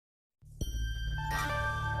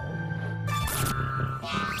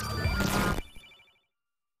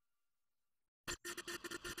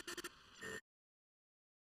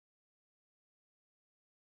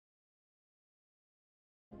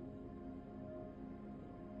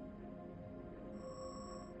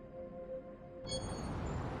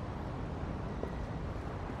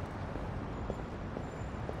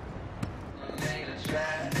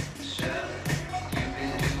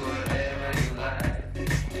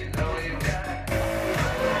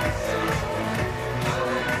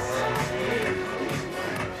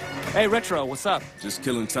Hey, Retro, what's up? Just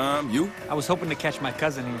killing time, you? I was hoping to catch my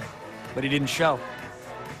cousin here, but he didn't show.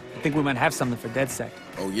 I think we might have something for DedSec.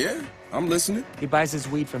 Oh, yeah? I'm listening. He buys his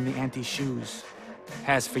weed from the anti-shoes.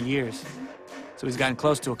 Has for years. So he's gotten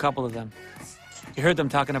close to a couple of them. He heard them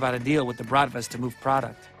talking about a deal with the Bratva's to move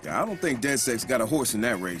product. Yeah, I don't think DedSec's got a horse in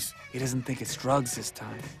that race. He doesn't think it's drugs this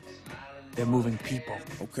time. They're moving people.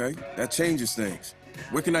 Okay, that changes things.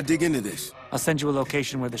 Where can I dig into this? I'll send you a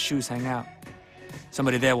location where the shoes hang out.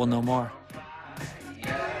 Somebody there will know more.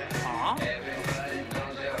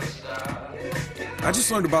 I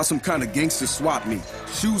just learned about some kind of gangster swap meet.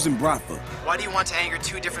 Shoes and Bratva. Why do you want to anger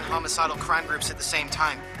two different homicidal crime groups at the same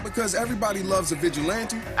time? Because everybody loves a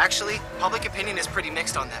vigilante. Actually, public opinion is pretty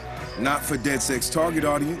mixed on them. Not for DedSec's target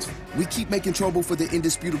audience. We keep making trouble for the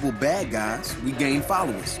indisputable bad guys. We gain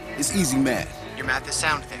followers. It's easy math. Your math is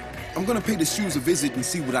sound there. I'm gonna pay the shoes a visit and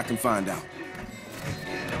see what I can find out.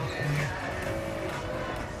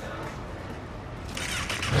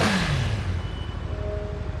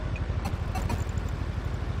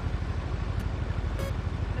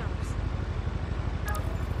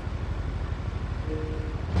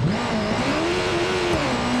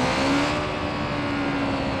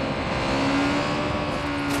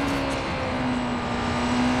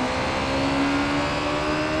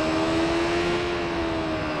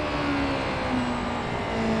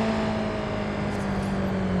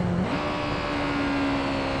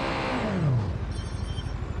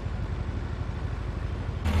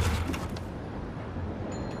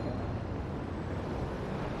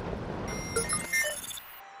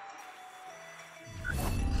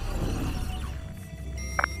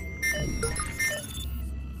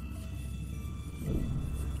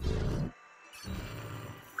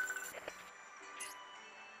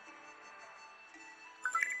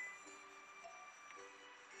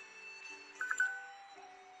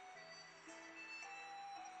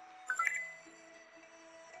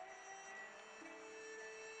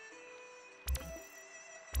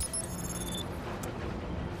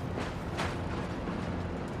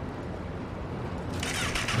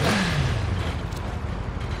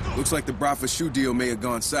 Looks like the Bratva shoe deal may have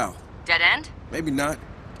gone south. Dead end? Maybe not.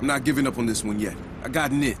 I'm not giving up on this one yet. I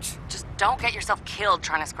got an itch. Just don't get yourself killed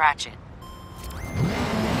trying to scratch it.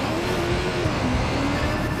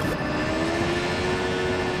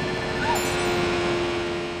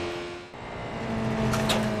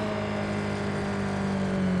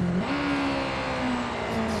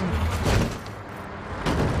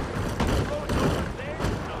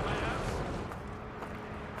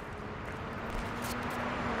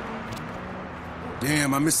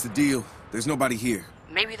 Damn, I missed the deal. There's nobody here.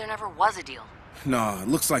 Maybe there never was a deal. Nah, it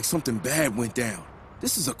looks like something bad went down.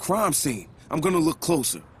 This is a crime scene. I'm gonna look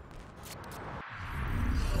closer.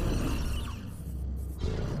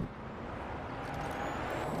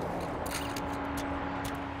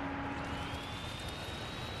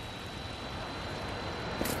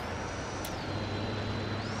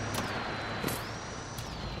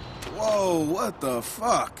 Whoa, what the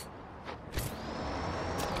fuck?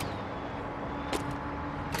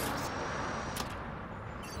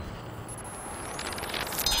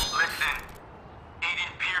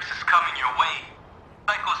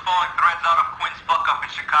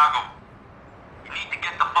 Chicago. You need to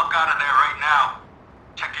get the fuck out of there right now.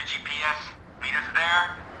 Check your GPS. Meet us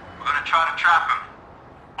there. We're gonna try to trap him.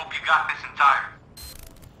 Hope you got this in time.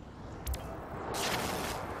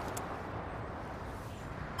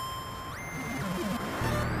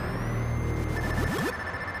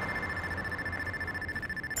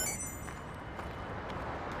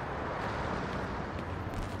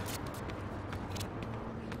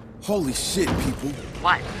 Holy shit, people.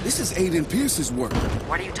 What? This is Aiden Pierce's work.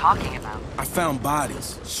 What are you talking about? I found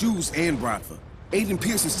bodies, shoes and Bratva. Aiden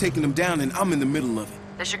Pierce is taking them down and I'm in the middle of it.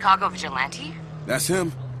 The Chicago vigilante? That's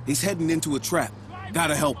him. He's heading into a trap.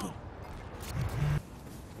 Gotta help him.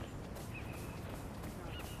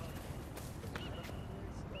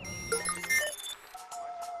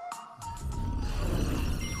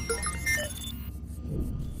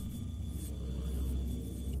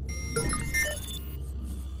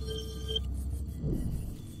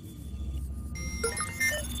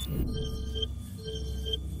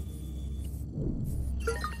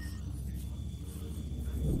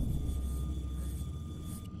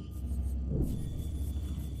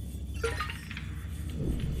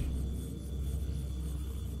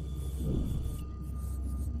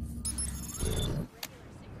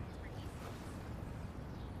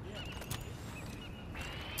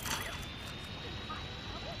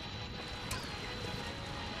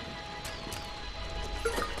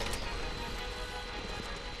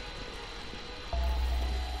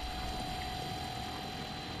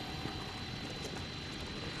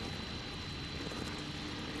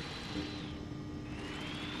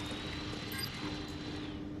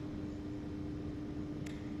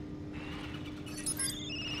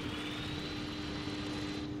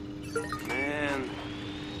 Man.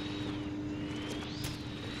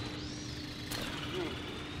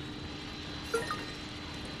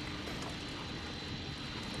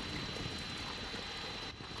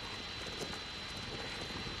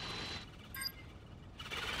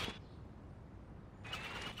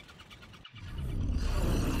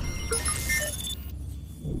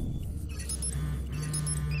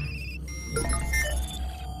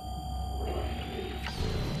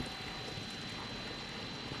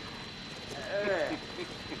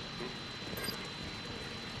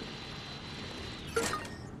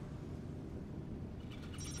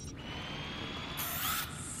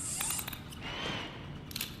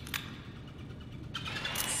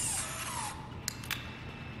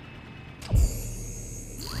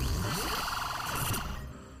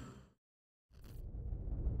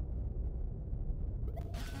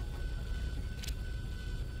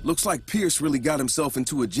 Looks like Pierce really got himself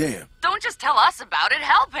into a jam. Don't just tell us about it,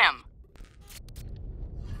 help him!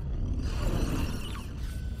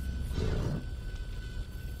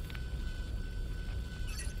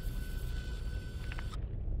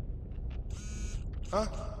 Huh?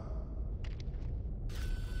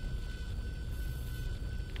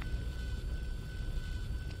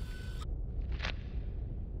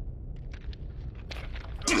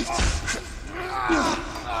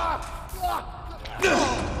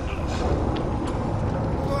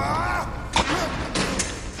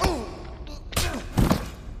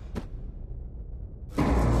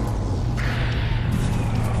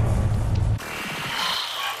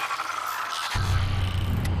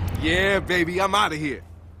 Yeah, baby, I'm out of here.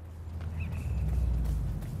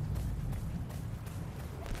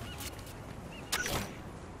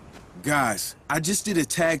 Guys, I just did a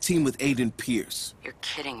tag team with Aiden Pierce. You're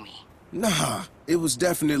kidding me. Nah, it was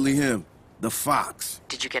definitely him. The Fox.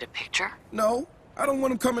 Did you get a picture? No, I don't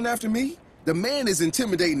want him coming after me. The man is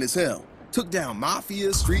intimidating as hell. Took down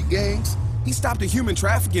mafia, street gangs. He stopped a human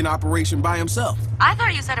trafficking operation by himself. I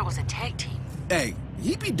thought you said it was a tag team. Hey,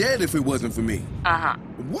 he'd be dead if it wasn't for me. Uh-huh.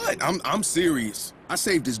 What? I'm serious. I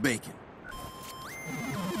saved his bacon.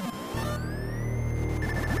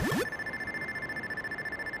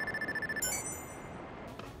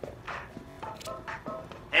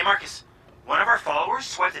 Hey, Marcus. One of our followers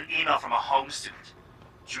swiped an email from a HAUM student.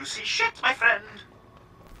 Juicy shit, my friend.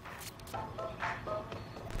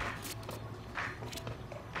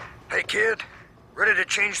 Hey, kid. Ready to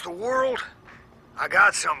change the world? I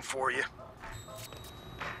got something for you.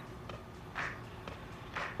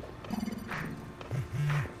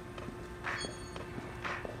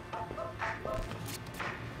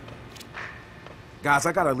 Guys,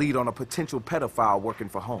 I got a lead on a potential pedophile working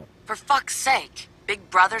for HAUM. For fuck's sake. Big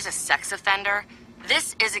Brother's a sex offender?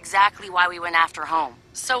 This is exactly why we went after HAUM.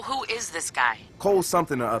 So who is this guy? Cole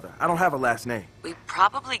something or other. I don't have a last name. We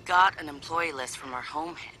probably got an employee list from our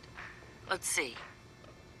HAUM head. Let's see.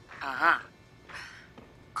 Uh-huh.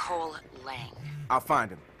 Cole Lang. I'll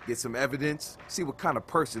find him, get some evidence, see what kind of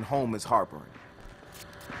person HAUM is harboring.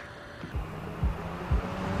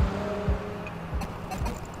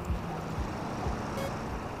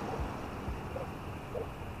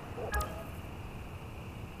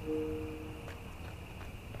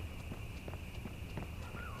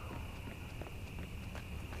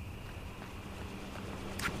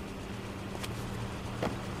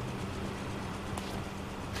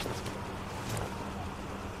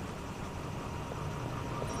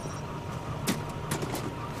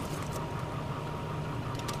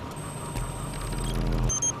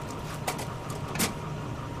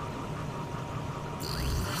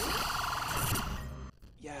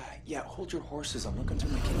 Yeah, hold your horses. I'm looking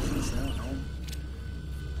through my cases now, man.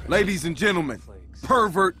 Ladies and gentlemen,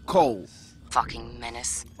 Pervert Cole. Fucking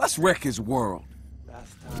menace. Let's wreck his world.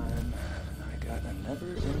 Bath time. I got a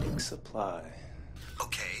never-ending supply.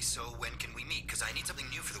 Okay, so when can we meet? Because I need something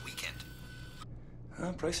new for the weekend.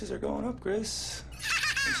 Prices are going up, Chris.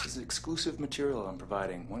 This is exclusive material I'm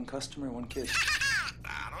providing. One customer, one kid.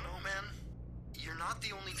 I don't know, man. You're not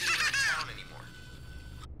the only dealer in town anymore.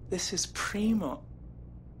 This is primo.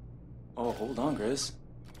 Oh, hold on, Grizz.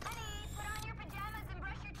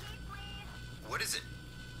 What is it?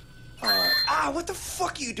 What the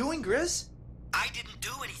fuck are you doing, Grizz? I didn't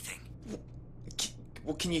do anything.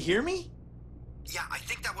 Well, can you hear me? Yeah, I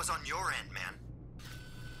think that was on your end, man.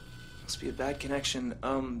 Must be a bad connection.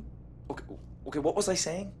 Okay, what was I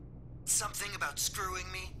saying? Something about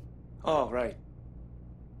screwing me? Oh, right.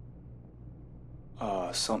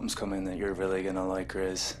 Something's coming that you're really gonna like,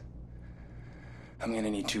 Grizz. I'm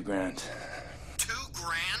gonna need $2 grand. $2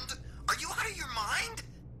 grand? Are you out of your mind?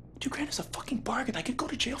 $2,000 is a fucking bargain. I could go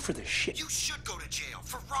to jail for this shit. You should go to jail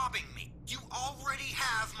for robbing me. You already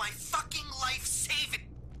have my fucking life saving.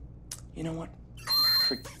 You know what?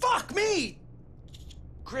 Fuck me!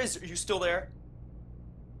 Grizz, are you still there?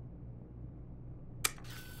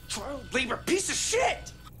 Child labor piece of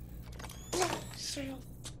shit!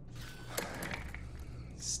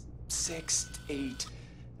 6, 8,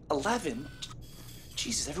 11.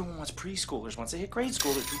 Jesus, everyone wants preschoolers. Once they hit grade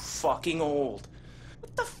school, they're too fucking old.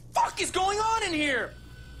 What the fuck is going on in here?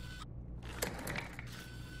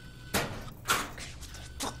 What the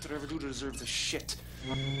fuck did I ever do to deserve this shit?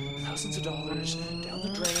 Thousands of dollars down the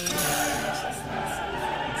drain.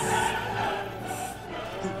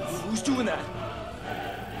 Who's doing that?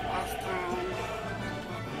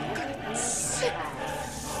 What kind of sick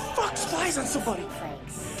fuck spies on somebody?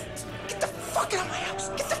 Get the fuck out of my house!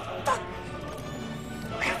 Get the fuck!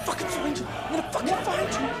 I'm gonna fucking find you! I'm gonna fucking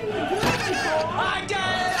find you! I'm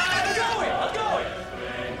going! I'm going!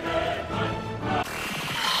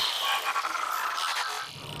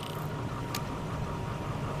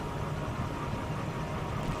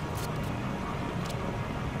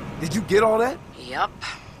 Did you get all that? Yup.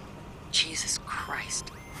 Jesus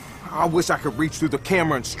Christ. I wish I could reach through the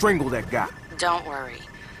camera and strangle that guy. Don't worry.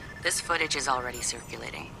 This footage is already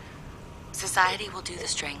circulating. Society will do the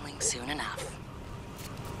strangling soon enough.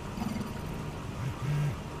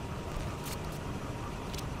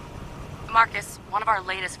 Marcus, one of our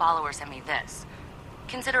latest followers sent me this.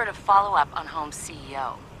 Consider it a follow-up on HAUM's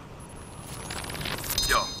CEO.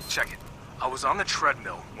 Yo, check it. I was on the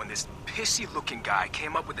treadmill when this pissy-looking guy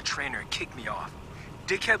came up with the trainer and kicked me off.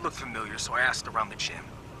 Dickhead looked familiar, so I asked around the gym.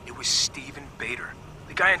 It was Steven Bader,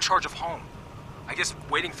 the guy in charge of HAUM. I guess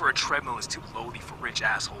waiting for a treadmill is too lowly for rich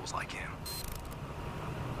assholes like him.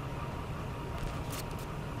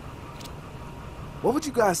 What would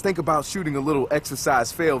you guys think about shooting a little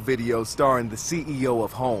exercise fail video starring the CEO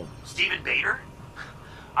of HAUM? Steven Bader?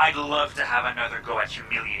 I'd love to have another go at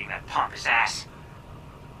humiliating that pompous ass.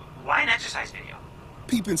 Why an exercise video?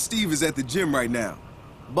 Peepin' Steve is at the gym right now.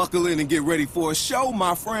 Buckle in and get ready for a show,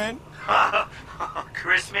 my friend.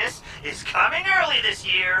 Christmas is coming early this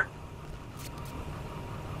year.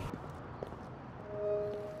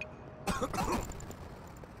 Uh-huh.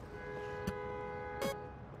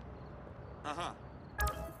 Huh.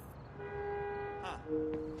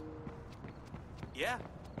 Yeah.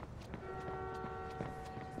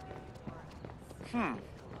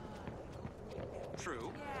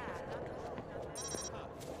 True.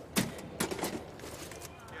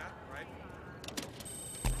 Yeah, right.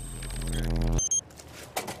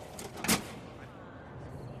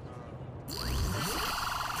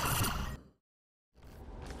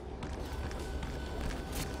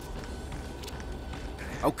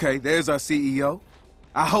 Okay, there's our CEO.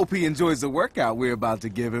 I hope he enjoys the workout we're about to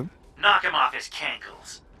give him. Knock him off his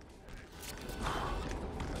cankles.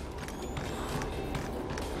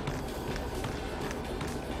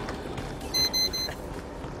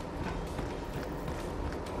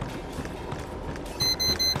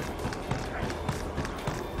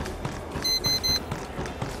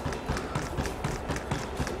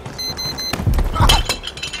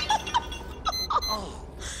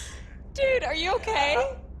 Dude, are you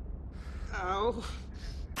okay? Ow.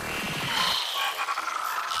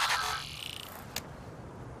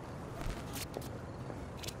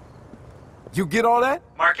 You get all that?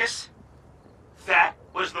 Marcus, that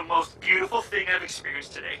was the most beautiful thing I've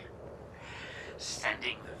experienced today.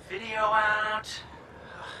 Sending the video out.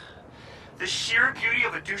 The sheer beauty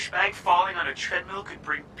of a douchebag falling on a treadmill could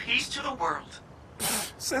bring peace to the world.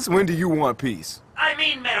 Since when do you want peace? I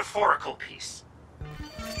mean metaphorical peace.